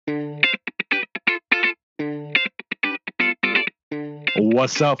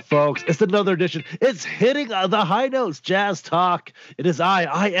What's up, folks? It's another edition. It's hitting the high notes, Jazz Talk. It is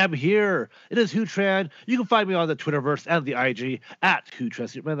I am here. It is Hootran. You can find me on the Twitterverse and the IG at Hootran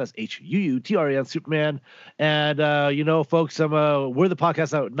Superman. That's HUUTRAN Superman. And, folks, we're the podcast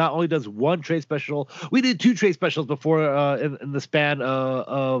that not only does one trade special, we did two trade specials before in the span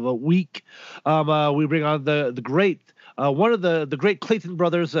of a week. We bring on the great one of the great Clayton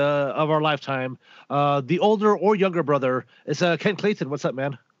brothers of our lifetime, the older or younger brother is Ken Clayton. What's up,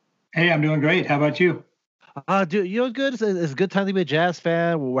 man? Hey, I'm doing great. How about you? Dude, you know, good. It's a good time to be a Jazz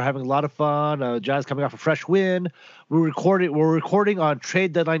fan. We're having a lot of fun. Jazz coming off a fresh win. We're recording on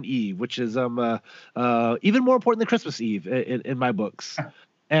trade deadline eve, which is even more important than Christmas Eve in my books.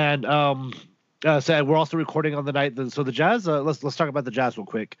 And so we're also recording on the night. So the Jazz. Let's talk about the Jazz real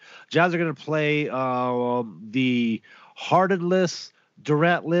quick. Jazz are going to play the Harden-less,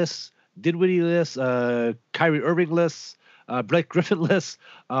 Durant-less, Dinwiddie-less, Kyrie Irving-less, Blake Griffin-less.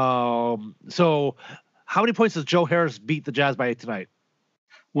 So how many points does Joe Harris beat the Jazz by tonight?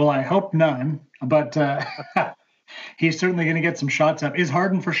 Well, I hope none, but he's certainly going to get some shots up. Is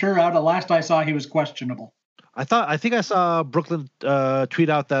Harden for sure out? At last I saw, he was questionable. I think I saw Brooklyn tweet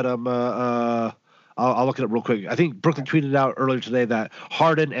out that I'll look it up real quick. I think Brooklyn tweeted out earlier today that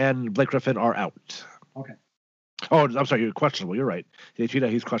Harden and Blake Griffin are out. Okay. Oh, I'm sorry, you're questionable. You're right. They tweeted out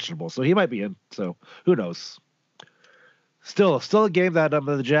he's questionable, so he might be in. So who knows? Still a game that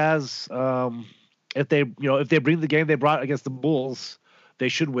the Jazz, if they bring the game they brought against the Bulls, they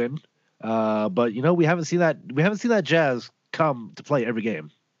should win. But we haven't seen that. We haven't seen that Jazz come to play every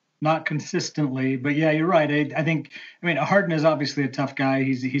game. Not consistently, but yeah, you're right. I think Harden is obviously a tough guy.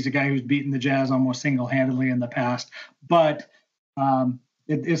 He's a guy who's beaten the Jazz almost single-handedly in the past, but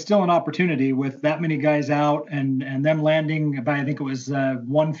it's still an opportunity with that many guys out and them landing by, I think it was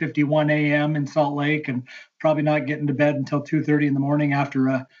 1:51 a.m. in Salt Lake, and probably not getting to bed until 2:30 in the morning after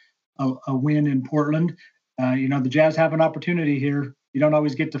a win in Portland. The Jazz have an opportunity here. You don't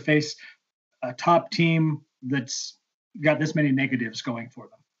always get to face a top team that's got this many negatives going for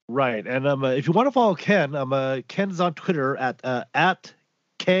them. Right, and if you want to follow Ken, Ken's on Twitter at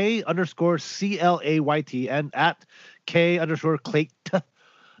K_CLAYT and at K_Clayt.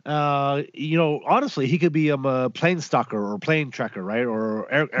 Honestly, he could be a plane stalker or plane tracker, right, or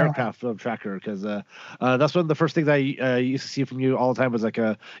aircraft tracker, because that's one of the first things I used to see from you all the time was like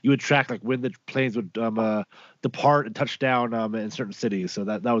you would track like when the planes would depart and touch down in certain cities. So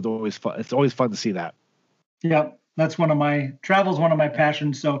that was always fun. It's always fun to see that. Yeah. That's one of my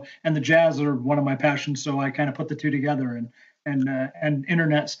passions. So, and the Jazz are one of my passions. So I kind of put the two together and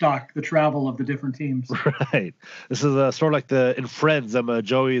internet stalk the travel of the different teams. Right. This is sort of like in Friends.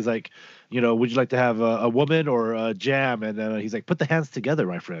 Joey's like, would you like to have a woman or a jam? And then he's like, put the hands together,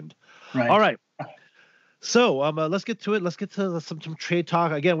 my friend. Right. All right. So let's get to it. Let's get to some trade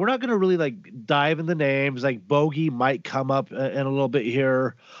talk. Again, we're not going to really dive in the names. Like Bogey might come up in a little bit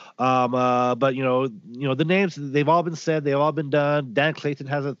here. But the names, they've all been said, they've all been done. Dan Clayton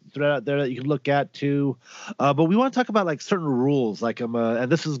has a thread out there that you can look at too. But we want to talk about certain rules,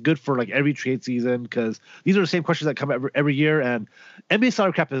 and this is good for every trade season, because these are the same questions that come every year. And NBA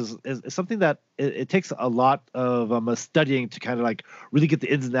salary cap is something that it takes a lot of studying to kind of really get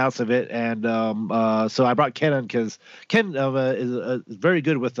the ins and outs of it. And so I brought Ken in because Ken is very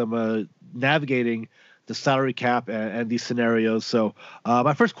good with navigating the salary cap and these scenarios. So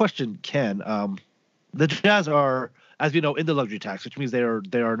my first question, Ken, the Jazz are, as we know, in the luxury tax, which means they are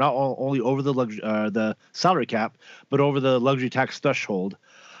not only over the salary cap, but over the luxury tax threshold.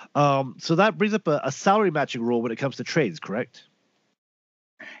 So that brings up a salary matching rule when it comes to trades, correct?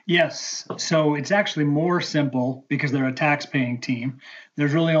 Yes. So it's actually more simple because they're a tax-paying team.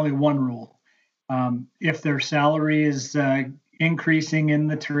 There's really only one rule. If their salary is increasing in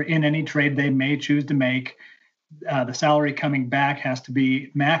any trade they may choose to make, the salary coming back has to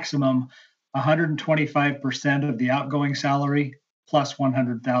be maximum 125% of the outgoing salary plus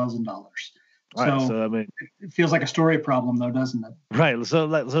 $100,000. Right, so it feels like a story problem, though, doesn't it? Right.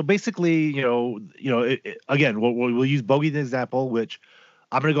 So basically, again, we'll use Bogey as an example, which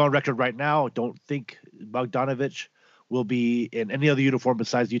I'm going to go on record right now. Don't think Bogdanovich will be in any other uniform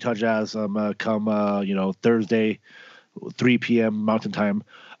besides Utah Jazz come Thursday, 3 p.m. Mountain Time.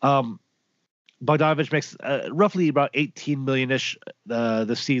 Bogdanovich makes roughly about 18 million-ish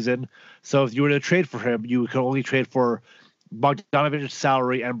this season. So if you were to trade for him, you could only trade for Bogdanovich's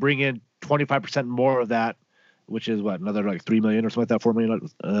salary and bring in 25% more of that, which is another 3 million or something like that, 4 million,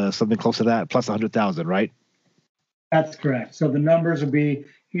 something close to that, plus 100,000, right? That's correct. So the numbers would be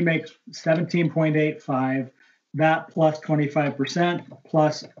he makes 17.85. That plus 25%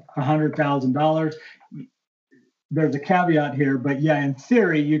 plus $100,000. there's a caveat here, but yeah, in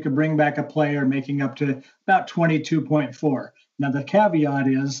theory, you could bring back a player making up to about 22.4. Now, the caveat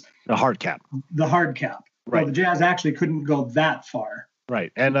is The hard cap. the hard cap. Right. Well, the Jazz actually couldn't go that far.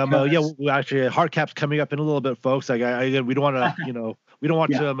 Right. And we actually hard cap's coming up in a little bit, folks. Like we don't want to, we don't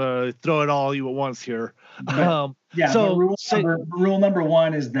want to throw it all you at once here. But, so rule number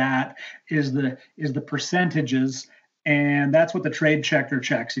one is the percentages. And that's what the trade checker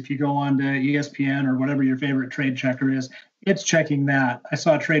checks. If you go on to ESPN or whatever your favorite trade checker is, it's checking that. I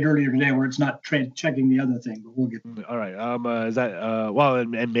saw a trade earlier today where it's not checking the other thing, but we'll get. All right. Is that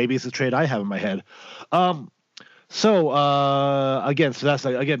and maybe it's a trade I have in my head. So that's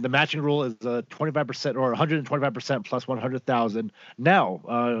the matching rule is 25% or 125% plus 100,000.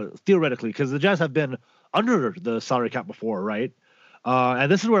 Now, theoretically, because the Jazz have been under the salary cap before, right?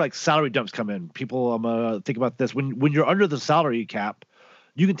 And this is where like salary dumps come in. People think about this when you're under the salary cap,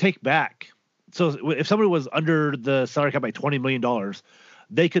 you can take back. So if somebody was under the salary cap by $20 million,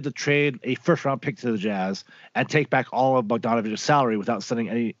 they could trade a first round pick to the Jazz and take back all of Bogdanovich's salary without sending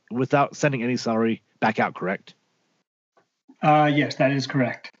any salary back out. Correct? Yes, that is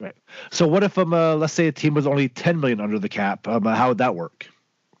correct. Right. So what if let's say a team was only $10 million under the cap? How would that work?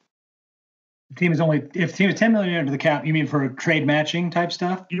 If the team is $10 million under the cap, you mean for trade matching type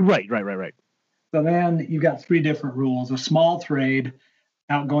stuff? Right. So then you've got three different rules. A small trade,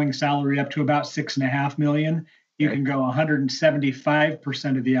 outgoing salary up to about $6.5 million. You can go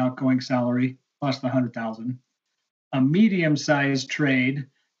 175% of the outgoing salary plus the 100,000. A medium-sized trade,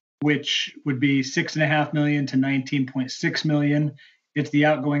 which would be $6.5 million to $19.6 million. It's the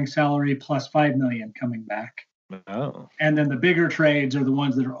outgoing salary plus $5 million coming back. Oh. And then the bigger trades are the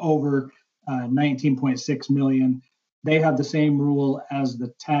ones that are over 19.6 million. They have the same rule as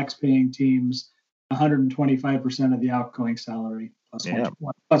the tax-paying teams: 125% of the outgoing salary plus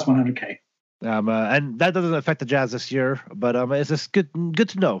 100K. And that doesn't affect the Jazz this year, but it's just good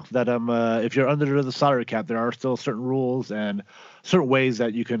to know that if you're under the salary cap, there are still certain rules and certain ways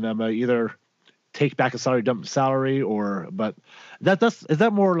that you can either take back a salary but is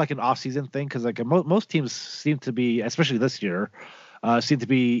that more like an off-season thing? Because like most teams seem to be, especially this year, seem to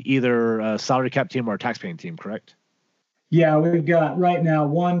be either a salary cap team or a tax-paying team, correct? Yeah, we've got right now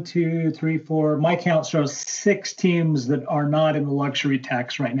 1, 2, 3, 4. My count shows 6 teams that are not in the luxury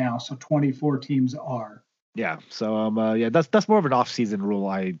tax right now. So 24 teams are. Yeah. So that's more of an off-season rule,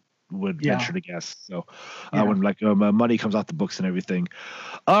 I would venture to guess. So when money comes off the books and everything.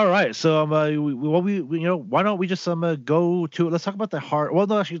 All right. So why don't we just go to let's talk about the hard. Well,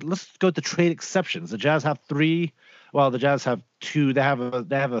 no, actually, let's go to trade exceptions. The Jazz have 3. Well, the Jazz have 2. They have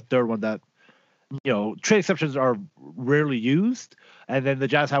a third one that, trade exceptions are rarely used, and then the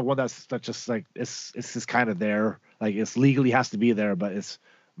Jazz have one that's just like it's just kind of there, like it's legally has to be there, but it's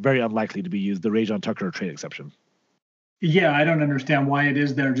very unlikely to be used. The Rajon Tucker trade exception. Yeah, I don't understand why it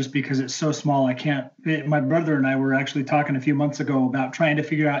is there, just because it's so small. My brother and I were actually talking a few months ago about trying to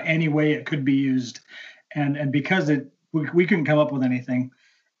figure out any way it could be used, and because we couldn't come up with anything,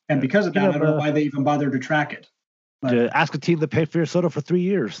 and because of that, I don't know why they even bothered to track it. To ask a team to pay for your soda for 3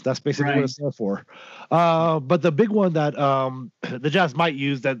 years. That's basically what it's there for. But the big one that the Jazz might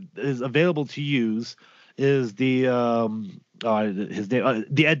use that is available to use is the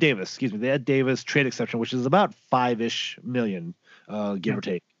Ed Davis. Excuse me, the Ed Davis trade exception, which is about $5-ish million, give or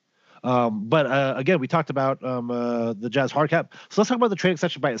take. But again, we talked about the Jazz hard cap. So let's talk about the trade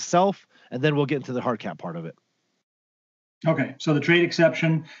exception by itself, and then we'll get into the hard cap part of it. Okay, so the trade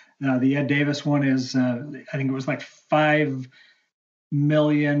exception, the Ed Davis one is, I think it was like 5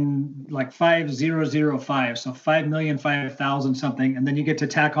 million, like 5005, so 5,005,000 something, and then you get to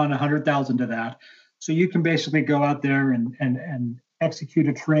tack on 100,000 to that. So you can basically go out there and execute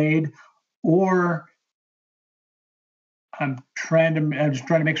a trade, or I'm just trying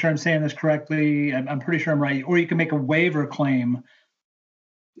to make sure I'm saying this correctly. I'm pretty sure I'm right. Or you can make a waiver claim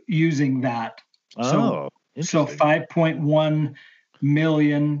using that. Oh. So $5.1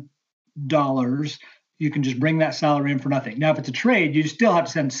 million, you can just bring that salary in for nothing. Now, if it's a trade, you still have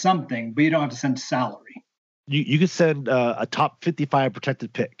to send something, but you don't have to send salary. You could send a top 55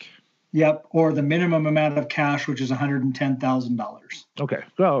 protected pick. Yep, or the minimum amount of cash, which is $110,000. Okay.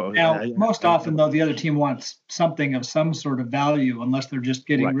 Now, most often, though, the other team wants something of some sort of value, unless they're just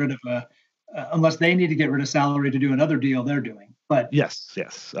getting rid of unless they need to get rid of salary to do another deal they're doing. But yes.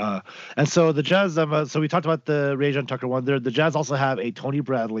 And so the Jazz, so we talked about the Rajon Tucker one there. The Jazz also have a Tony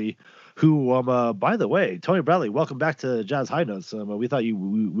Bradley, who, by the way, Tony Bradley, welcome back to Jazz High Notes. We thought we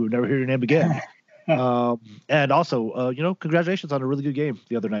would never hear your name again. And also, congratulations on a really good game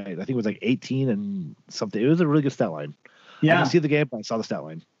the other night. I think it was like 18 and something. It was a really good stat line. Yeah. I didn't see the game, but I saw the stat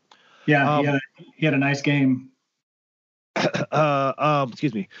line. Yeah, he had a nice game.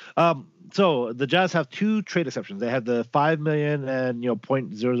 Excuse me. So the Jazz have two trade exceptions. They have the 5 million and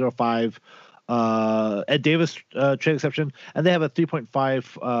 .005 Ed Davis trade exception, and they have a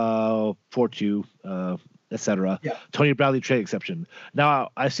 3.5 42 etc. Yeah. Tony Bradley trade exception.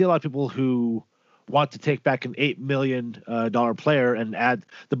 Now I see a lot of people who want to take back an $8 million player and add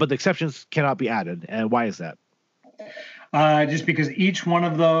but the exceptions cannot be added. And why is that? Just because each one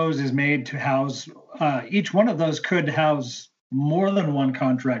of those is made to house, each one of those could house more than one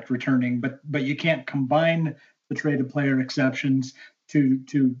contract returning, but you can't combine the traded player exceptions to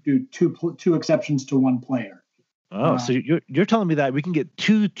do two exceptions to one player. Oh, so you're telling me that we can get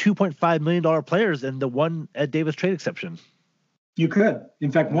two $2.5 million players in the one Ed Davis trade exception? You could.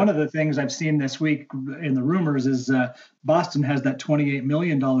 In fact, one of the things I've seen this week in the rumors is Boston has that $28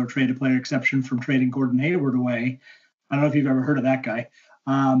 million traded player exception from trading Gordon Hayward away. I don't know if you've ever heard of that guy.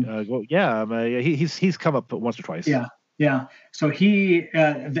 He's come up once or twice. Yeah. So he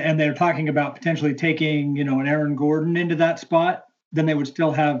and they're talking about potentially taking an Aaron Gordon into that spot. Then they would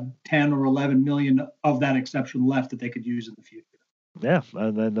still have 10 or 11 million of that exception left that they could use in the future. Yeah,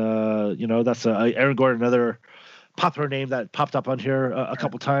 and then that's Aaron Gordon, another popular name that popped up on here a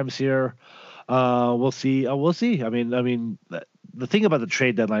couple times here. We'll see. We'll see. I mean. The thing about the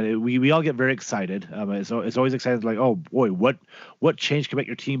trade deadline, we all get very excited. It's always exciting, like, oh boy, what change can make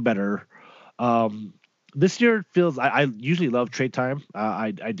your team better? This year feels. I usually love trade time.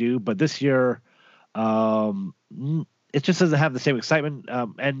 I do, but this year, it just doesn't have the same excitement.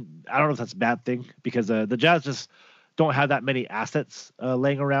 And I don't know if that's a bad thing because the Jazz just don't have that many assets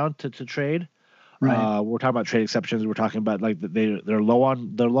laying around to trade. Right. We're talking about trade exceptions. We're talking about like they're low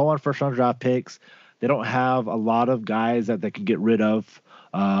on first round draft picks. They don't have a lot of guys that they can get rid of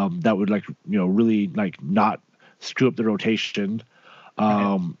that would really not screw up the rotation.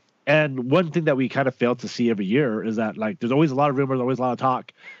 And one thing that we kind of fail to see every year is that there's always a lot of rumors, always a lot of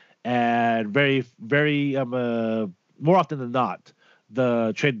talk, and very very more often than not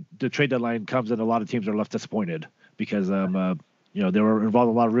the trade deadline comes and a lot of teams are left disappointed because they were involved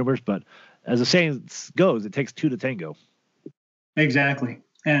in a lot of rumors, but as the saying goes, it takes two to tango. Exactly.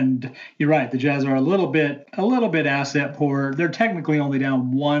 And you're right. The Jazz are a little bit asset poor. They're technically only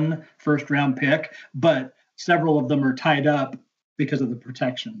down one first round pick, but several of them are tied up because of the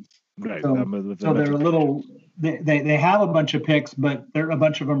protections. Right. So they're a little. They have a bunch of picks, but a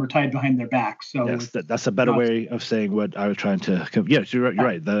bunch of them are tied behind their backs. So yes, that's a better way of saying what I was trying to. Yes, you're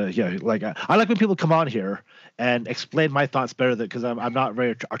right. I like when people come on here and explain my thoughts better because I'm not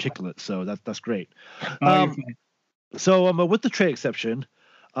very articulate. So that's great. So with the trade exception.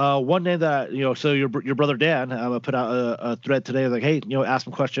 One name that so your brother Dan put out a thread today like, hey, ask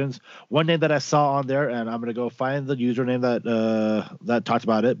some questions. One name that I saw on there, and I'm gonna go find the username that talked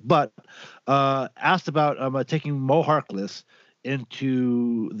about it, but asked about taking Mo Harkless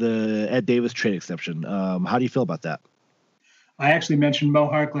into the Ed Davis trade exception. How do you feel about that? I actually mentioned Mo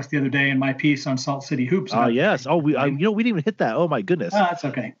Harkless the other day in my piece on Salt City Hoops. Yes. Oh, we didn't even hit that. Oh my goodness. That's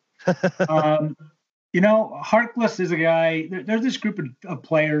okay. Harkless is a guy. There's this group of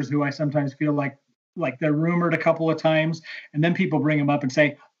players who I sometimes feel like they're rumored a couple of times, and then people bring him up and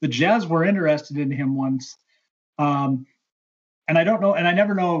say the Jazz were interested in him once, and I don't know, and I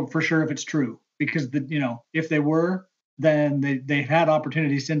never know for sure if it's true because if they were, then they had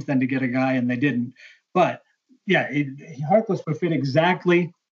opportunities since then to get a guy and they didn't. But yeah, Harkless would fit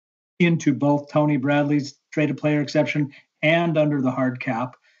exactly into both Tony Bradley's traded player exception and under the hard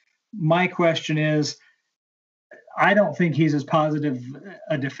cap. My question is, I don't think he's as positive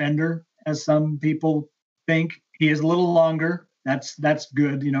a defender as some people think. He is a little longer. That's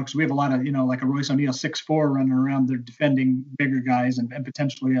good, because we have a lot of, like a Royce O'Neal 6'4" running around there defending bigger guys and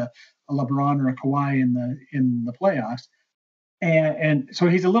potentially a LeBron or a Kawhi in the playoffs. And so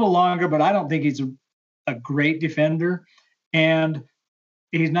he's a little longer, but I don't think he's a great defender. And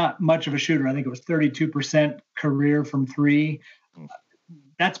he's not much of a shooter. I think it was 32% career from three.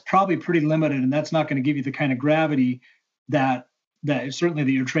 That's probably pretty limited, and that's not going to give you the kind of gravity that certainly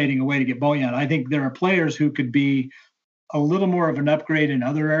that you're trading away to get Bojan. I think there are players who could be a little more of an upgrade in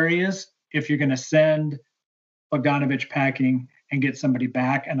other areas if you're going to send Bogdanovic packing and get somebody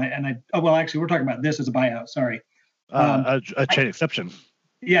back. Actually, we're talking about this as a buyout. Sorry, a trade exception.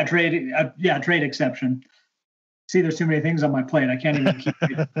 Yeah, trade exception. See, there's too many things on my plate. I can't even keep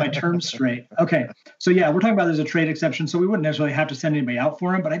my terms straight. Okay. So yeah, we're talking about there's a trade exception. So we wouldn't necessarily have to send anybody out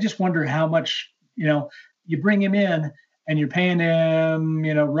for him, but I just wonder how much, you bring him in and you're paying him,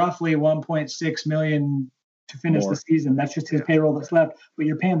 roughly 1.6 million to finish the season. That's just his payroll that's left, but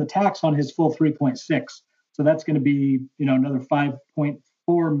you're paying the tax on his full 3.6. So that's going to be, another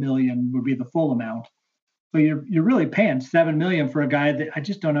 5.4 million would be the full amount. So you're really paying $7 million for a guy that I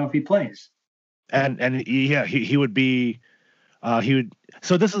just don't know if he plays. And yeah, he would be. He would.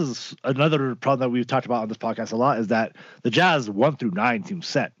 So this is another problem that we've talked about on this podcast a lot, is that the Jazz 1 through 9 seem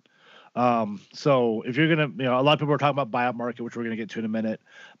set. So if you're gonna, a lot of people are talking about buyout market, which we're gonna get to in a minute.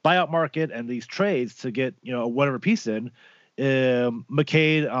 Buyout market and these trades to get whatever piece in.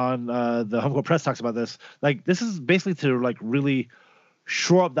 McCade on the Home Court Press talks about this. Like, this is basically to like really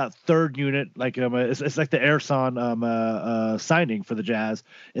shore up that third unit. Like it's like the Ersan signing for the Jazz,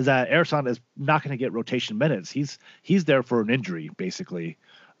 is that Ersan is not going to get rotation minutes. He's there for an injury basically.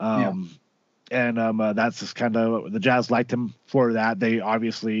 And that's just kind of, the Jazz liked him for that. They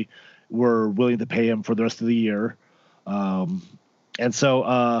obviously were willing to pay him for the rest of the year. And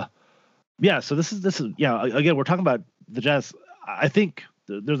so so this is again, we're talking about the Jazz. I think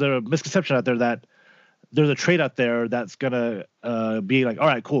there's a misconception out there that there's a trade out there that's gonna be like, all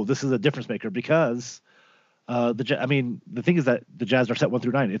right, cool, this is a difference maker, because the thing is that the Jazz are set 1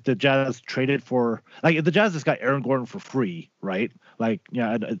 through 9. If the Jazz traded for, like, if the Jazz just got Aaron Gordon for free, right? Like,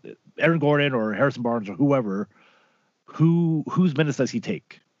 Aaron Gordon or Harrison Barnes or whoever, whose minutes does he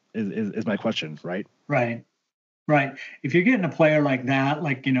take? Is my question, right? Right. If you're getting a player like that,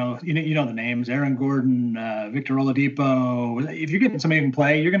 like, you know the names, Aaron Gordon, Victor Oladipo. If you're getting somebody who can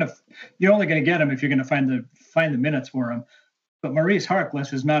play, you're only going to get him if you're going to find the minutes for him. But Maurice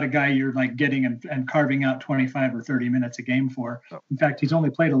Harkless is not a guy you're like getting and carving out 25 or 30 minutes a game for. In fact, he's only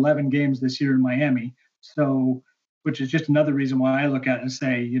played 11 games this year in Miami. So, which is just another reason why I look at it and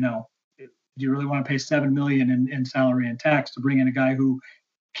say, do you really want to pay $7 million in salary and tax to bring in a guy who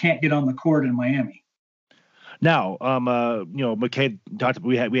can't get on the court in Miami? Now, McCade talked.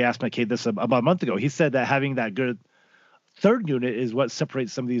 We asked McCade this about a month ago. He said that having that good third unit is what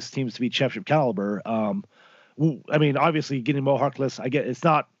separates some of these teams to be championship caliber. Obviously, getting Mo Harkless, I get, it's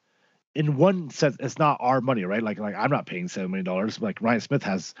not, in one sense, it's not our money, right? Like I'm not paying $7 million. Like Ryan Smith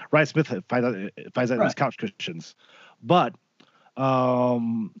finds that in his couch cushions. But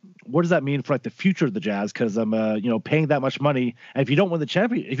what does that mean for like the future of the Jazz? Because I'm paying that much money, and if you win the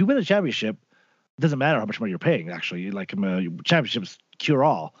championship, it doesn't matter how much money you're paying, actually. Like, championships cure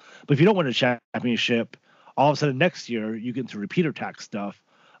all. But if you don't win a championship, all of a sudden next year you get into repeater tax stuff.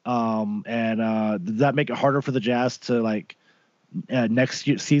 Does that make it harder for the Jazz to next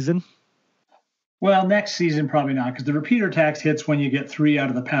season? Well, next season probably not, because the repeater tax hits when you get 3 out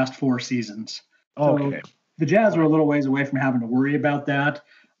of the past 4 seasons. Okay. So the Jazz are a little ways away from having to worry about that.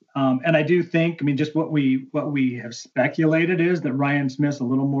 And I do think, just what we have speculated is that Ryan Smith's a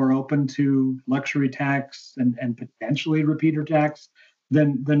little more open to luxury tax and potentially repeater tax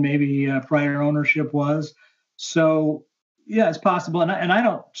than maybe prior ownership was. So yeah, it's possible. And I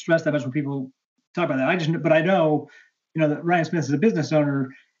don't stress that much when people talk about that. But I know, that Ryan Smith is a business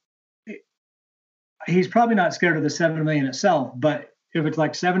owner. He's probably not scared of the $7 million itself, but if it's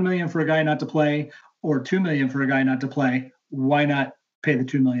like $7 million for a guy not to play or $2 million for a guy not to play, why not pay the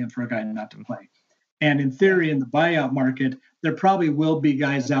 $2 million for a guy not to play? And in theory, in the buyout market, there probably will be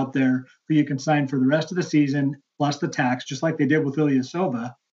guys out there who you can sign for the rest of the season plus the tax, just like they did with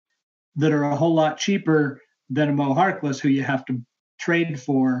Ilyasova, that are a whole lot cheaper than a Mo Harkless, who you have to trade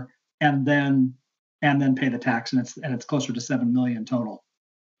for and then pay the tax, and it's closer to $7 million total.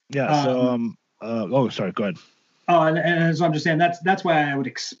 Yeah. Sorry. Go ahead. And so I'm just saying that's why I would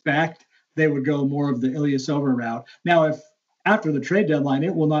expect they would go more of the Ilyasova route. Now, if after the trade deadline,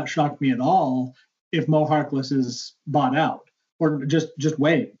 it will not shock me at all if Mo Harkless is bought out or just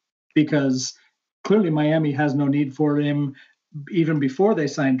waiting, because clearly Miami has no need for him even before they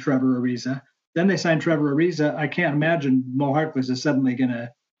signed Trevor Ariza. Then they signed Trevor Ariza. I can't imagine Mo Harkless is suddenly going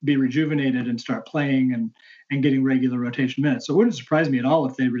to be rejuvenated and start playing and getting regular rotation minutes. So it wouldn't surprise me at all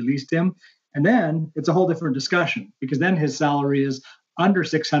if they released him. And then it's a whole different discussion, because then his salary is under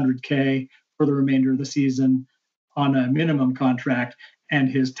 $600K for the remainder of the season on a minimum contract, and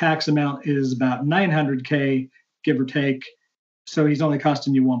his tax amount is about $900K, give or take. So he's only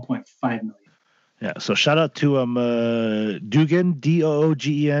costing you $1.5 million. Yeah. So shout out to Doogan,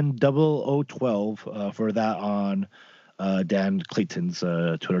 Doogen 0012 for that on Dan Clayton's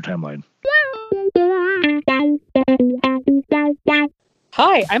Twitter timeline.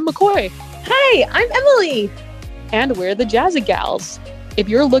 Hi, I'm McCoy. Hi, I'm Emily. And we're the Jazzy Gals. If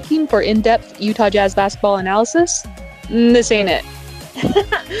you're looking for in-depth Utah Jazz basketball analysis, this ain't it.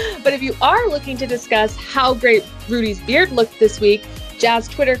 But if you are looking to discuss how great Rudy's beard looked this week, Jazz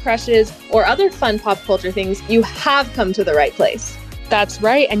Twitter crushes, or other fun pop culture things, you have come to the right place. That's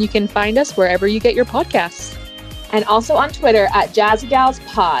right, and you can find us wherever you get your podcasts. And also on Twitter at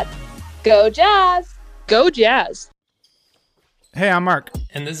JazzyGalsPod. Go Jazz! Go Jazz! Hey, I'm Mark.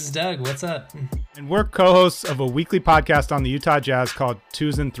 And this is Doug. What's up? And we're co-hosts of a weekly podcast on the Utah Jazz called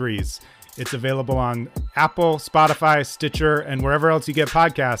Twos and Threes. It's available on Apple, Spotify, Stitcher, and wherever else you get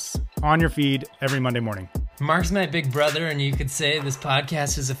podcasts on your feed every Monday morning. Mark's my big brother, and you could say this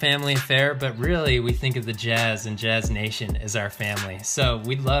podcast is a family affair, but really we think of the Jazz and Jazz Nation as our family. So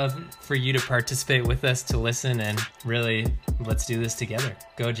we'd love for you to participate with us, to listen, and really, let's do this together.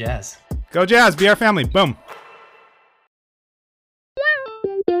 Go Jazz. Go Jazz, be our family. Boom.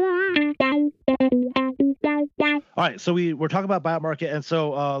 All right, so we're talking about buyout market, and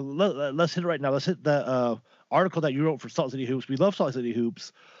so let's hit it right now. Let's hit the article that you wrote for Salt City Hoops. We love Salt City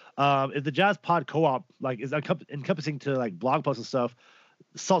Hoops. If the Jazz Pod Co-op is encompassing to like blog posts and stuff,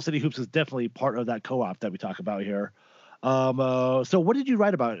 Salt City Hoops is definitely part of that co-op that we talk about here. So what did you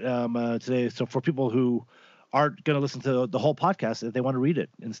write about today? So for people who aren't going to listen to the whole podcast, if they want to read it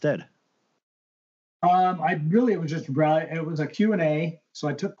instead. It was a Q&A. So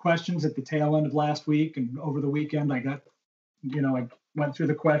I took questions at the tail end of last week, and over the weekend I went through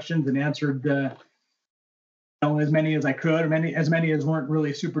the questions and answered as many as I could, or as many as weren't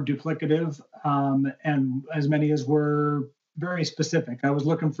really super duplicative, and as many as were very specific. I was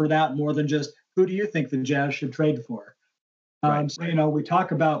looking for that more than just, who do you think the Jazz should trade for? We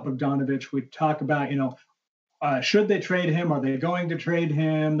talk about Bogdanovic, we talk about, should they trade him? Are they going to trade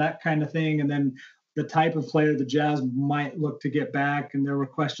him? That kind of thing. And then the type of player the Jazz might look to get back. And there were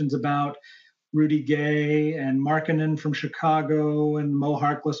questions about Rudy Gay and Markkanen from Chicago, and Mo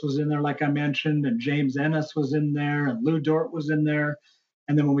Harkless was in there, like I mentioned, and James Ennis was in there, and Lou Dort was in there.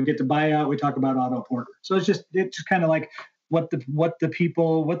 And then when we get to buyout, we talk about Otto Porter. So it's just kind of like what the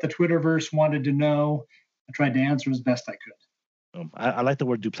Twitterverse wanted to know. I tried to answer as best I could. I like the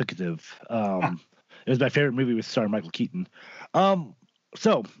word duplicative. It was my favorite movie with starring Michael Keaton.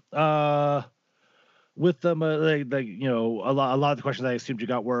 With them, a lot of the questions I assumed you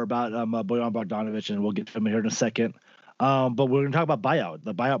got were about Bojan Bogdanovic, and we'll get to him here in a second. But we're going to talk about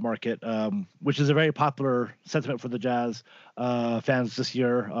the buyout market, which is a very popular sentiment for the Jazz fans this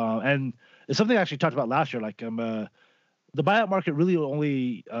year, and it's something I actually talked about last year. Like, the buyout market really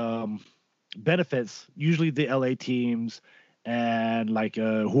only benefits usually the LA teams, and like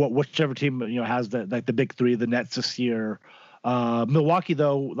whichever team has the big three, the Nets this year. Milwaukee,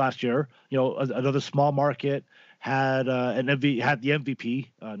 though, last year, another small market, had the MVP,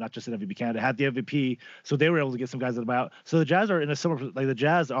 not just an MVP candidate, had the MVP, so they were able to get some guys in the buyout. So the Jazz are in a similar, like the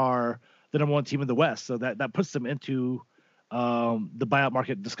Jazz are the number one team in the West, so that puts them into the buyout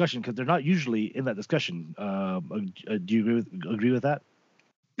market discussion, because they're not usually in that discussion. Do you agree with that?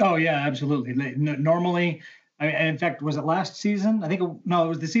 Oh yeah, absolutely. Normally, in fact, was it last season? It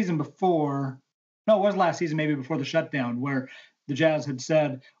was the season before. No, it was last season, maybe before the shutdown, where the Jazz had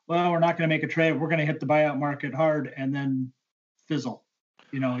said, well, we're not going to make a trade. We're going to hit the buyout market hard, and then fizzle.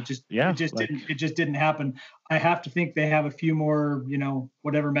 It just didn't happen. I have to think they have a few more,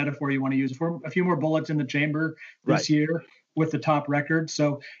 whatever metaphor you want to use, a few more bullets in the chamber this year with the top record.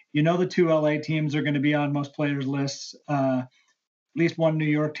 So, the two LA teams are going to be on most players' lists. At least one New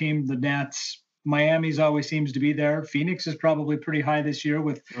York team, the Nets. Miami's always seems to be there. Phoenix is probably pretty high this year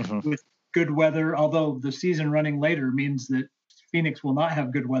with good weather, although the season running later means that Phoenix will not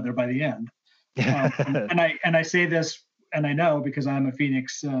have good weather by the end. And I say this, and I know because I'm a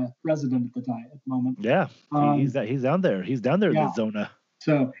Phoenix resident at the moment. Yeah, he's down there. He's down there in the Zona.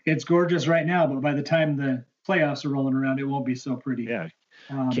 So it's gorgeous right now, but by the time the playoffs are rolling around, it won't be so pretty. Yeah.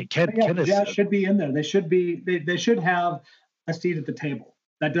 The Jazz should be in there. They should be. They should have a seat at the table.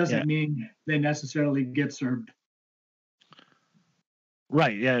 That doesn't mean they necessarily get served.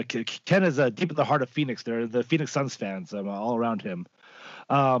 Right, yeah. Ken is deep in the heart of Phoenix. They're the Phoenix Suns fans all around him.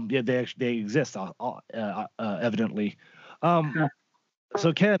 They exist, evidently.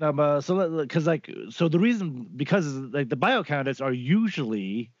 So Ken, because the reason, because the buyout candidates are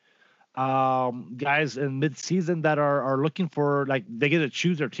usually guys in mid-season that are looking for, like, they get to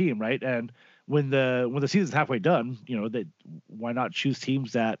choose their team, right? And when the season's halfway done, why not choose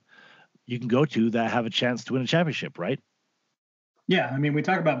teams that you can go to that have a chance to win a championship, right? Yeah, we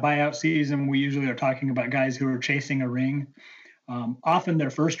talk about buyout season. We usually are talking about guys who are chasing a ring, often their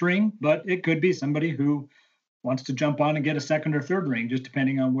first ring, but it could be somebody who wants to jump on and get a second or third ring, just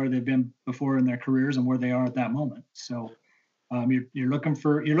depending on where they've been before in their careers and where they are at that moment. So you're looking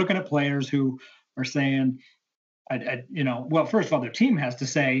at players who are saying, well, first of all, their team has to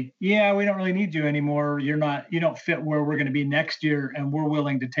say, yeah, we don't really need you anymore. You don't fit where we're going to be next year, and we're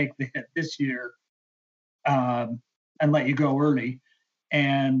willing to take the hit this year and let you go early.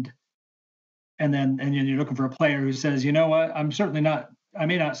 And then you're looking for a player who says, you know what, I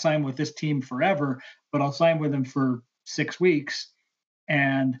may not sign with this team forever, but I'll sign with them for 6 weeks,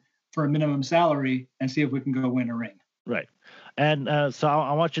 and for a minimum salary and see if we can go win a ring. Right. And so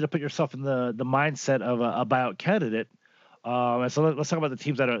I want you to put yourself in the mindset of a buyout candidate. And so let's talk about the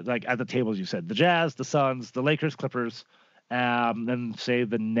teams that are like at the table, as you said, the Jazz, the Suns, the Lakers, Clippers, and say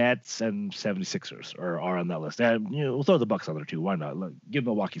the Nets and 76ers are on that list. And we'll throw the Bucks on there too. Why not? Give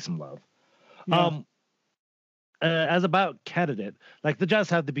Milwaukee some love. Yeah. As a buyout candidate, like the Jazz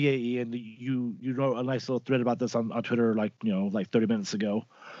have the BAE, and you wrote a nice little thread about this on Twitter, like 30 minutes ago,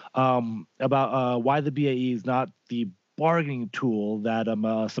 about why the BAE is not the bargaining tool that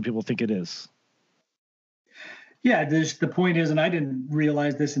some people think it is. Yeah, the point is, and I didn't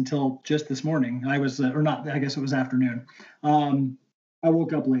realize this until just this morning. I was, or not, I guess it was afternoon. I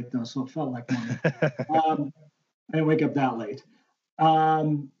woke up late though, so it felt like morning. I didn't wake up that late.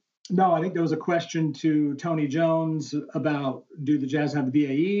 No, I think there was a question to Tony Jones about, do the Jazz have the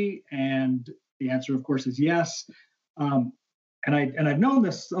BAE? And the answer, of course, is yes. And I've known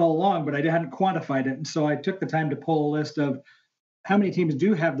this all along, but I hadn't quantified it. And so I took the time to pull a list of how many teams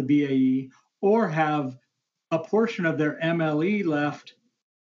do have the BAE or have a portion of their MLE left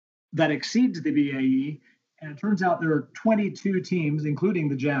that exceeds the BAE. And it turns out there are 22 teams, including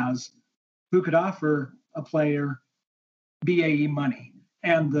the Jazz, who could offer a player BAE money.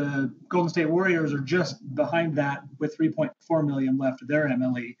 And the Golden State Warriors are just behind that with $3.4 million left of their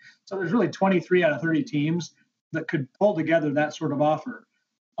MLE. So there's really 23 out of 30 teams that could pull together that sort of offer,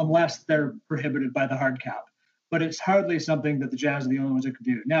 unless they're prohibited by the hard cap. But it's hardly something that the Jazz are the only ones that could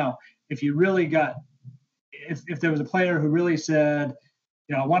do. Now, if you really got, if there was a player who really said,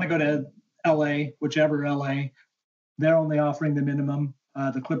 I want to go to LA, whichever LA, they're only offering the minimum.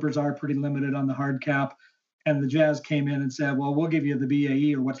 The Clippers are pretty limited on the hard cap. And the Jazz came in and said, well, we'll give you the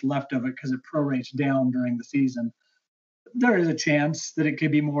BAE or what's left of it because it prorates down during the season. There is a chance that it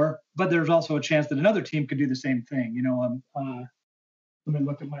could be more, but there's also a chance that another team could do the same thing. Let me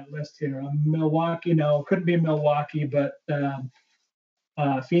look at my list here. Milwaukee, no, couldn't be Milwaukee, but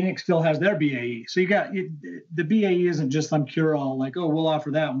Phoenix still has their BAE. So you got the BAE isn't just some cure-all like, oh, we'll offer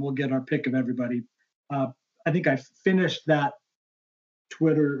that and we'll get our pick of everybody. I think I finished that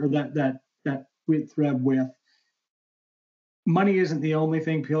Twitter or that tweet thread with, money isn't the only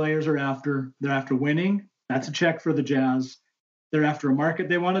thing players are after. They're after winning. That's a check for the Jazz. They're after a market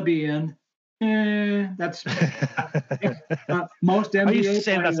they want to be in. That's most NBA Are you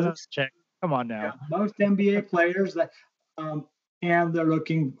saying players. That's a check? Come on now. Yeah, most NBA players that, and they're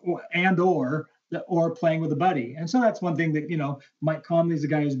looking or playing with a buddy. And so that's one thing that Mike Conley's a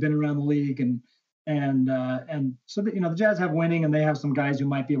guy who's been around the league and so that the Jazz have winning, and they have some guys who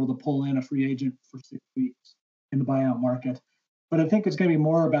might be able to pull in a free agent for 6 weeks in the buyout market. But I think it's going to be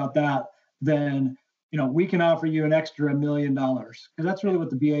more about that than we can offer you an extra $1 million, because that's really what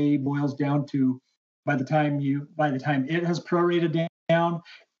the BAE boils down to. By the time it has prorated down,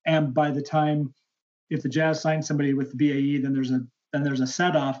 and by the time if the Jazz sign somebody with the BAE, then there's a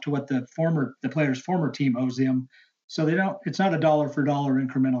set off to what the player's former team owes him. So it's not a dollar for dollar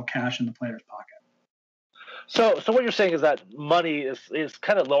incremental cash in the player's pocket. So what you're saying is that money is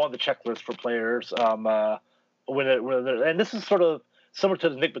kind of low on the checklist for players. And this is sort of similar to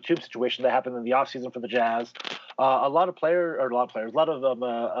the Nick Batum situation that happened in the offseason for the Jazz. A lot of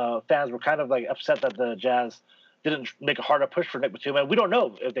fans were kind of like upset that the Jazz didn't make a harder push for Nick Batum, and we don't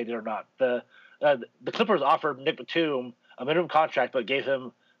know if they did or not. The Clippers offered Nick Batum a minimum contract, but gave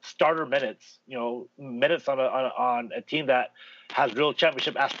him starter minutes, minutes on a team that has real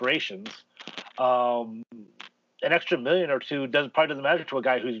championship aspirations. An extra $1 million or $2 probably doesn't matter to a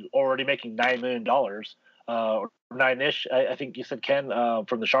guy who's already making $9 million, or 9-ish. I think you said, Ken,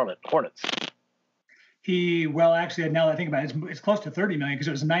 from the Charlotte Hornets. Actually, now that I think about it, it's close to $30 million because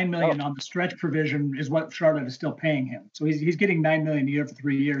it was $9 million on the stretch provision is what Charlotte is still paying him. So he's getting $9 million a year for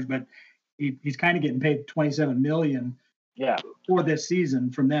 3 years, but he's kind of getting paid $27 million. Yeah. For this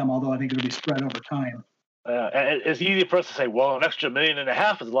season from them, although I think it'll be spread over time. It's easy for us to say, well, an extra $1.5 million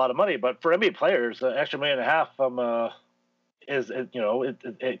is a lot of money, but for NBA players, an extra $1.5 million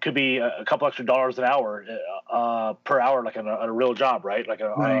it could be a couple extra dollars an hour per hour, like on a real job, right? Like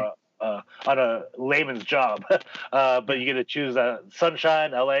on a layman's job. But you get to choose Sunshine,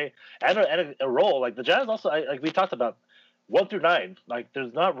 LA, and a role like the Jazz. Also, like we talked about 1 through 9. Like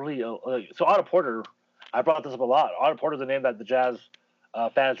there's not really so Otto Porter. I brought this up a lot. Otto Porter's a name that the Jazz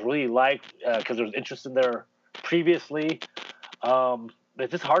fans really like because there was interest in there previously.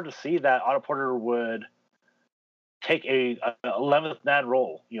 It's just hard to see that Otto Porter would take a 11th man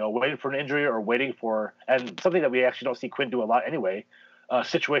role, waiting for an injury or waiting for, and something that we actually don't see Quinn do a lot anyway,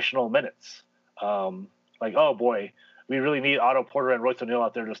 situational minutes. Like, oh boy, we really need Otto Porter and Royce O'Neal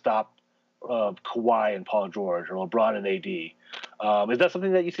out there to stop Kawhi and Paul George or LeBron and AD. Is that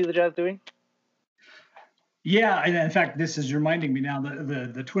something that you see the Jazz doing? Yeah, and in fact, this is reminding me now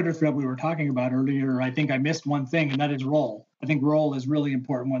the Twitter thread we were talking about earlier. I think I missed one thing, and that is role. I think role is really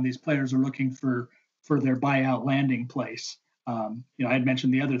important when these players are looking for their buyout landing place. I had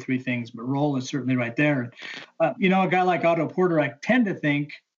mentioned the other three things, but role is certainly right there. A guy like Otto Porter, I tend to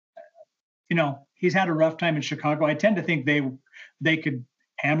think, he's had a rough time in Chicago. I tend to think they could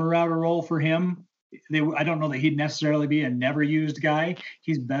hammer out a role for him. I don't know that he'd necessarily be a never used guy.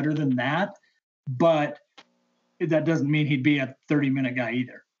 He's better than that, but that doesn't mean he'd be a 30-minute guy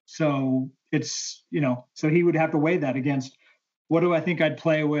either. So it's, so he would have to weigh that against what do I think I'd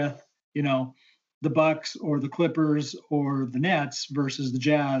play with, the Bucks or the Clippers or the Nets versus the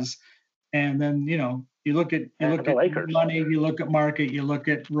Jazz. And then, you look at Lakers. Money, you look at market, you look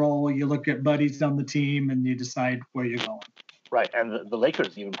at role, you look at buddies on the team, and you decide where you're going. Right. And the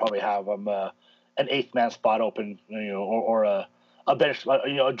Lakers even probably have an eighth man spot open, or a bench,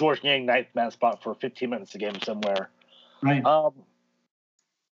 a George Niang ninth man spot for 15 minutes a game somewhere. Right.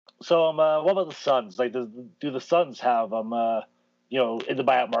 So what about the Suns? Like, do the Suns have in the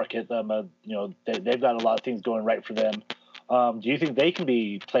buyout market, they've got a lot of things going right for them. Do you think they can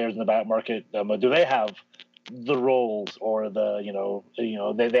be players in the buyout market? Do they have the roles or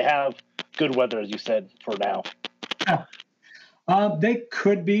they have good weather, as you said, for now? They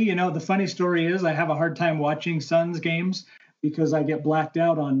could be. The funny story is I have a hard time watching Suns games because I get blacked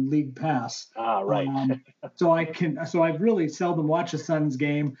out on League Pass. Right. So I've really seldom watched a Suns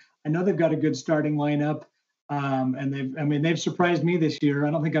game. I know they've got a good starting lineup. And they've surprised me this year.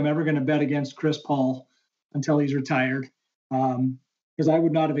 I don't think I'm ever going to bet against Chris Paul until he's retired. Because I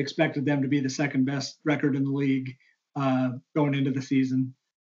would not have expected them to be the second best record in the league going into the season.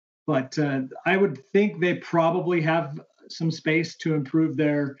 But I would think they probably have some space to improve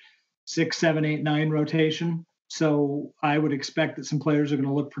their 6, 7, 8, 9 rotation. So I would expect that some players are going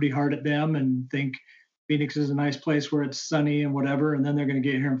to look pretty hard at them and think Phoenix is a nice place where it's sunny and whatever. And then they're going to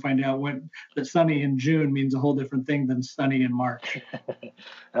get here and find out that sunny in June means a whole different thing than sunny in March.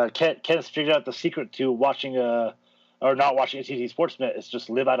 Ken's figured out the secret to watching or not watching ATT Sportsnet is just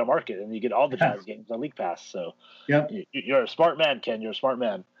live out of market, and you get all the Jazz games on League Pass. So yep. You're a smart man, Ken. You're a smart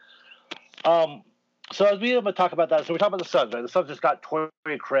man. So as we talk about that, so we talk about the Suns, right? The Suns just got Torrey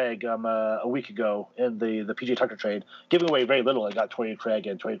Craig a week ago in the PJ Tucker trade, giving away very little. They got Torrey Craig,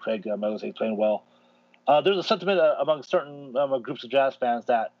 and Torrey Craig, I would say, playing well. There's a sentiment among certain groups of Jazz fans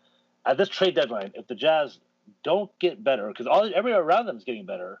that at this trade deadline, if the Jazz don't get better, because everybody around them is getting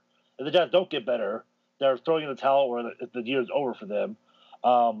better, if the Jazz don't get better, they're throwing in the towel, or if the year is over for them.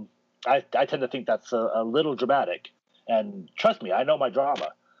 I tend to think that's a little dramatic, and trust me, I know my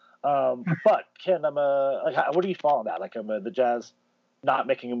drama. But Ken, what do you fall on that? Like, the Jazz not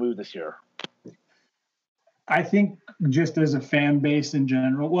making a move this year. I think just as a fan base in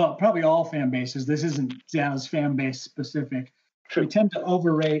general, well, probably all fan bases, this isn't Jazz fan base specific. True. We tend to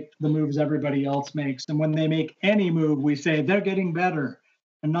overrate the moves everybody else makes. And when they make any move, we say they're getting better.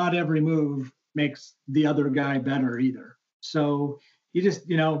 And not every move makes the other guy better either. So you just,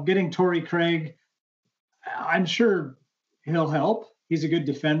 getting Torrey Craig, I'm sure he'll help. He's a good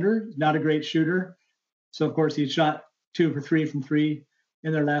defender, not a great shooter. So, of course, he shot 2 for 3 from 3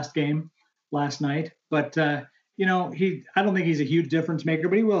 in their last game last night. But, I don't think he's a huge difference maker,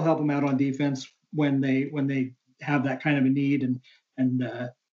 but he will help them out on defense when they have that kind of a need. And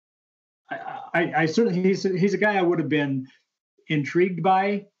I certainly, he's a guy I would have been intrigued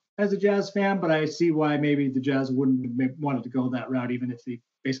by as a Jazz fan, but I see why maybe the Jazz wouldn't have wanted to go that route, even if they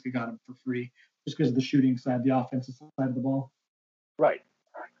basically got him for free, just because of the shooting side, the offensive side of the ball. Right.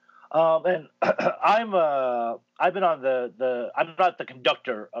 And I've been on I'm not the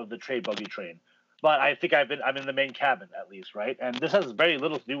conductor of the trade buggy train, but I think I'm in the main cabin at least, right? And this has very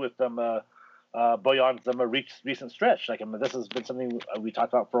little to do with Bojan's recent stretch. Like, this has been something we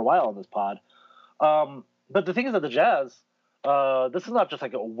talked about for a while on this pod. But the thing is that the Jazz, this is not just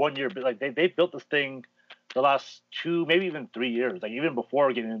like a 1 year, but like they built this thing the last 2, maybe even 3 years. Like, even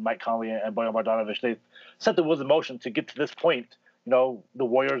before getting Mike Conley and Bojan Bogdanovic, they set the wheels in motion to get to this point. The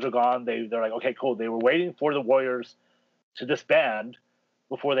Warriors are gone. They're like, okay, cool. They were waiting for the Warriors to disband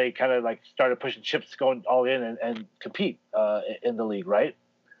before they kind of like started pushing chips, going all in and compete in the league, right?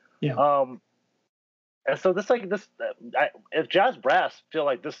 Yeah. And so if Jazz brass feel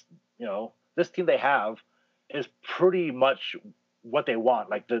like this, this team they have is pretty much what they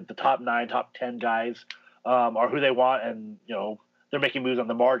want, like the top 9, top 10 guys are who they want, and they're making moves on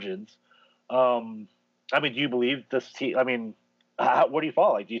the margins. Do you believe this team? Where do you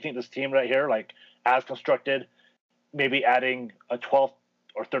fall? Like, do you think this team right here, like as constructed, maybe adding a 12th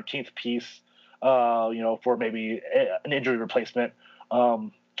or 13th piece, for maybe an injury replacement.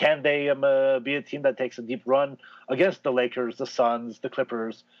 Can they be a team that takes a deep run against the Lakers, the Suns, the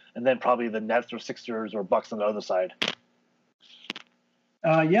Clippers, and then probably the Nets or Sixers or Bucks on the other side?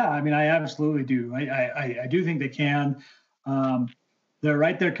 Yeah, I mean, I absolutely do. I do think they can. They're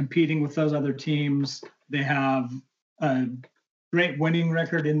right there competing with those other teams. They have a great winning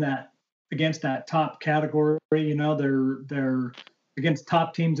record against that top category. They're against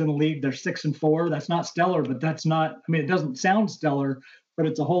top teams in the league. They're 6-4. That's not stellar, but that's not. I mean, it doesn't sound stellar, but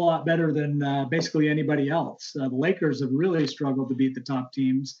it's a whole lot better than basically anybody else. The Lakers have really struggled to beat the top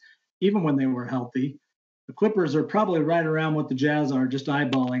teams, even when they were healthy. The Clippers are probably right around what the Jazz are, just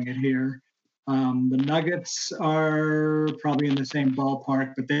eyeballing it here. The Nuggets are probably in the same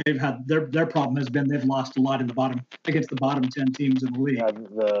ballpark, but they've had their problem has been they've lost a lot against the bottom 10 teams in the league. Yeah,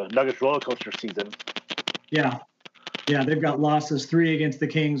 the Nuggets roller coaster season. Yeah, they've got losses: 3 against the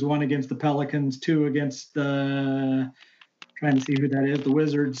Kings, 1 against the Pelicans, 2 against the trying to see who that is, the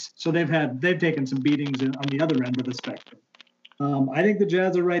Wizards. So they've taken some beatings on the other end of the spectrum. I think the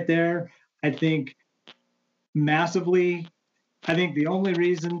Jazz are right there. I think the only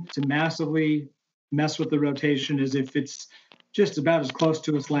reason to massively mess with the rotation is if it's just about as close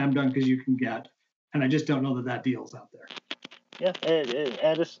to a slam dunk as you can get. And I just don't know that deal's out there. Yeah,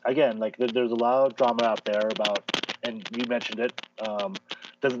 and just, again, like there's a lot of drama out there about, and you mentioned it,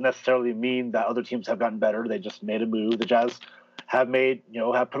 doesn't necessarily mean that other teams have gotten better. They just made a move. The Jazz have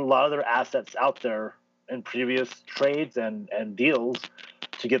put a lot of their assets out there in previous trades and deals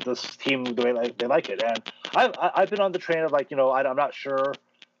to get this team the way they like it. And I've been on the train of I'm not sure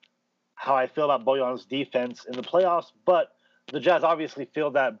how I feel about Bojan's defense in the playoffs, but the Jazz obviously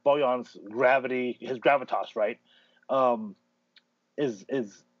feel that Bojan's his gravitas, right,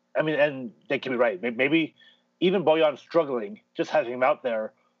 and they can be right. Maybe even Bojan struggling, just having him out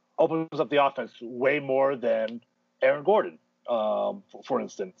there opens up the offense way more than Aaron Gordon, for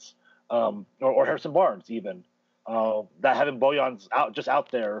instance, or Harrison Barnes even. That having Bojan's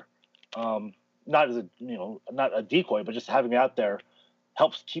out there, not as not a decoy, but just having it out there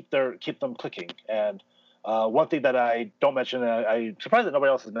helps keep them clicking. And one thing that I don't mention, and I'm surprised that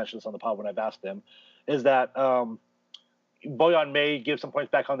nobody else has mentioned this on the pod when I've asked them, is that Bojan may give some points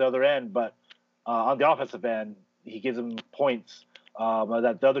back on the other end, but on the offensive end, he gives them points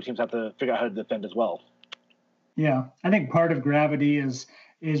that the other teams have to figure out how to defend as well. Yeah, I think part of gravity is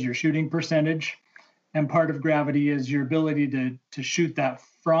your shooting percentage, and part of gravity is your ability to shoot that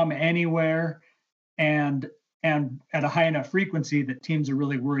from anywhere and at a high enough frequency that teams are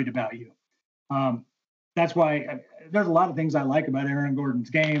really worried about you. That's why there's a lot of things I like about Aaron Gordon's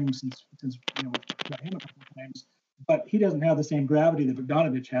game since we've got him a couple of times, but he doesn't have the same gravity that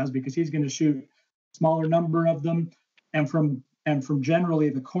Bogdanovic has because he's going to shoot a smaller number of them and from generally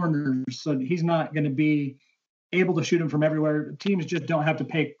the corners. So he's not going to be able to shoot them from everywhere. Teams just don't have to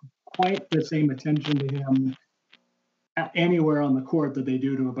pay quite the same attention to him anywhere on the court that they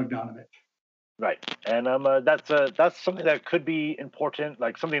do to a Bogdanovic. Right, and that's something that could be important,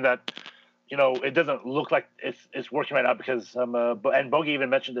 like something that it doesn't look like it's working right now because and Bogey even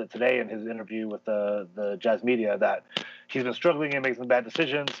mentioned it today in his interview with the Jazz media that he's been struggling and making some bad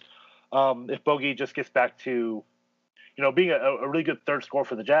decisions. If Bogey just gets back to being a really good third scorer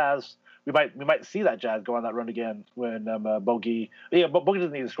for the Jazz, we might see that Jazz go on that run again when Bogey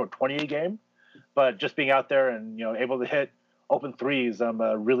doesn't need to score 20 a game, but just being out there and able to hit open threes.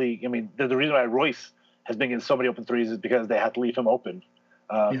 The reason why Royce has been getting so many open threes is because they have to leave him open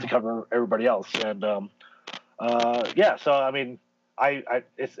to cover everybody else. And so I mean,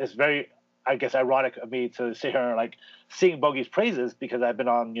 it's very, I guess, ironic of me to sit here and sing Bogey's praises because I've been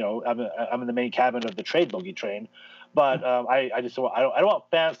on I'm in the main cabin of the trade Bogey train. But I don't want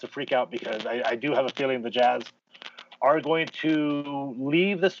fans to freak out because I do have a feeling the Jazz are going to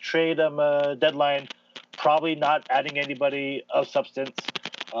leave this trade deadline probably not adding anybody of substance.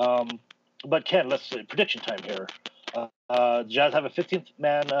 But Ken, let's prediction time here. Jazz have a 15th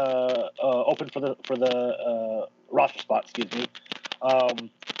man open for the roster spot. Excuse me. Do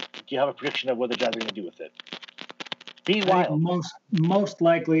you have a prediction of what the Jazz are going to do with it? Be wild. Most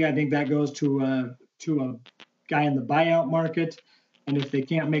likely, I think that goes to a guy in the buyout market, and if they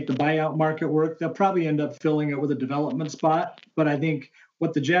can't make the buyout market work, they'll probably end up filling it with a development spot. But I think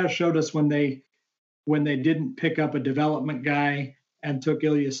what the Jazz showed us when they didn't pick up a development guy and took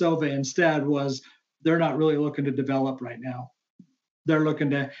Ilyasova instead was they're not really looking to develop right now. They're looking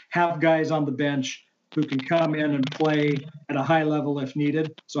to have guys on the bench who can come in and play at a high level if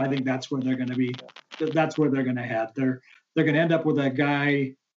needed. So I think that's where they're going to be. That's where they're going to head. They're going to end up with a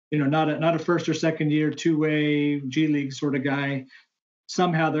guy, not a first or second year 2-way G League sort of guy,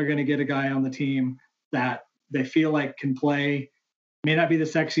 somehow they're going to get a guy on the team that they feel like can play. May not be the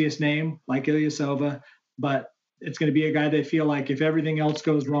sexiest name like Ilyasova, but it's going to be a guy they feel like if everything else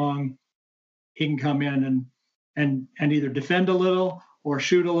goes wrong, he can come in and either defend a little or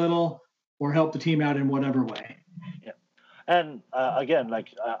shoot a little or help the team out in whatever way. Yeah. And again, like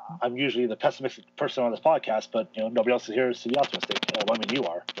I'm usually the pessimistic person on this podcast, but nobody else is here to be optimistic. Well, I mean, you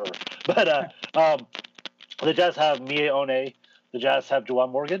are. The Jazz have Mie One, the Jazz have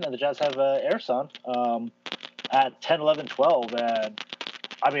Juwan Morgan, and the Jazz have Ersan at 10, 11, 12. And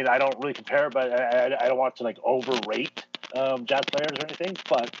I mean, I don't really compare, but I don't want to like overrate Jazz players or anything,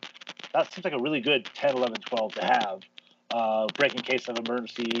 but that seems like a really good 10, 11, 12 to have. Break in case of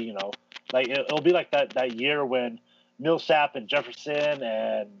emergency, like it'll be like that year when Millsap and Jefferson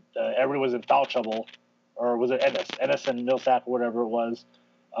and everybody was in foul trouble, or was it Ennis and Millsap or whatever it was,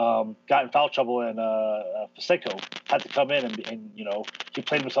 got in foul trouble, and Fasenko had to come in and he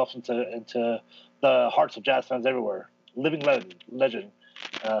played himself into the hearts of Jazz fans everywhere. Living legend,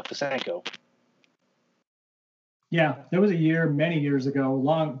 Fasenko. Yeah, there was a year many years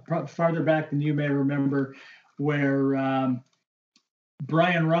ago, farther back than you may remember, where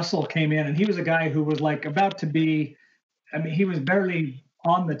Brian Russell came in, and he was a guy who was like about to be. I mean, he was barely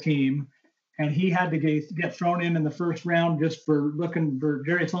on the team, and he had to get thrown in the first round just for looking for.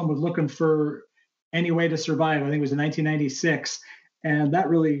 Darius Sloan was looking for any way to survive. I think it was in 1996, and that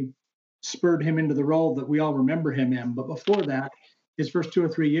really spurred him into the role that we all remember him in. But before that, his first 2 or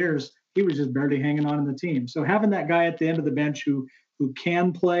 3 years, he was just barely hanging on in the team. So having that guy at the end of the bench who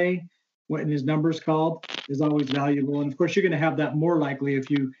can play when his number's called is always valuable. And of course, you're going to have that more likely if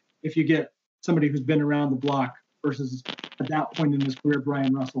you get somebody who's been around the block versus at that point in his career,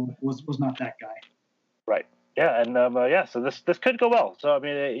 Brian Russell was not that guy. Right. Yeah. And so this could go well. So I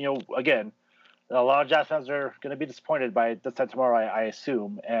mean, again, a lot of Jazz fans are going to be disappointed by this time tomorrow, I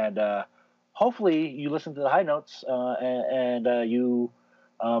assume. And hopefully you listen to the high notes and you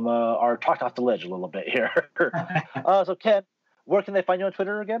are talked off the ledge a little bit here. So Ken, where can they find you on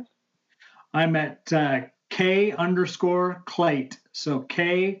Twitter again? I'm at K_Clayt. So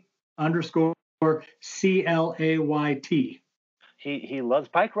K_CLAYT. He loves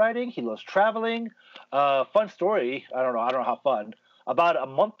bike riding. He loves traveling. Fun story. I don't know how fun. About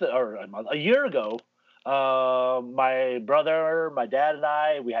a year ago, my brother, my dad, and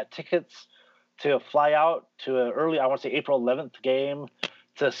I, we had tickets to fly out to an early, I want to say April 11th game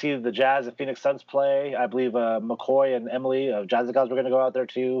to see the Jazz and Phoenix Suns play. I believe McCoy and Emily of Jazz Guys were going to go out there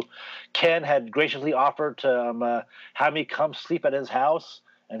too. Ken had graciously offered to have me come sleep at his house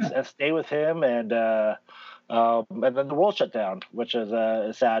and stay with him, and then the world shut down, which is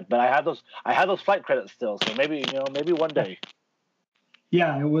sad. But I had those flight credits still, so maybe one day.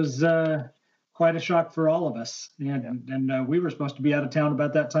 Yeah, it was quite a shock for all of us, and we were supposed to be out of town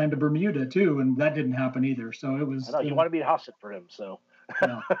about that time to Bermuda too, and that didn't happen either. So it was. I know, you want to be a house sit for him, so.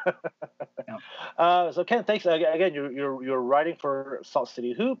 No. So Ken, thanks again. You're writing for Salt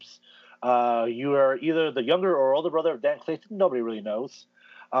City Hoops. You are either the younger or older brother of Dan Clayton. Nobody really knows.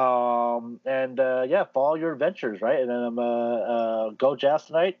 Follow your adventures, right? And then go Jazz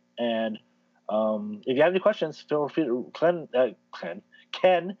tonight. And if you have any questions, feel free to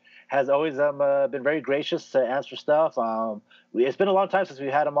Ken has always been very gracious to answer stuff. It's been a long time since we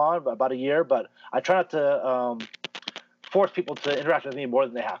had him on, about a year, but I try not to force people to interact with me more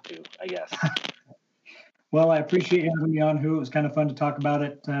than they have to, I guess. Well, I appreciate you having me on, Who. It was kind of fun to talk about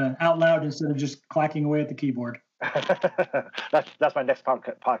it out loud instead of just clacking away at the keyboard. That's my next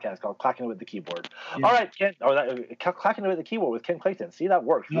podcast called Clacking Away at the Keyboard. Yeah. All right, Ken. Clacking Away at the Keyboard with Ken Clayton. See, that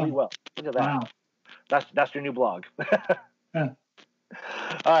works really well. Look at that. Wow. That's your new blog. All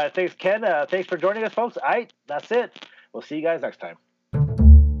right, thanks, Ken. Thanks for joining us, folks. All right, that's it. We'll see you guys next time.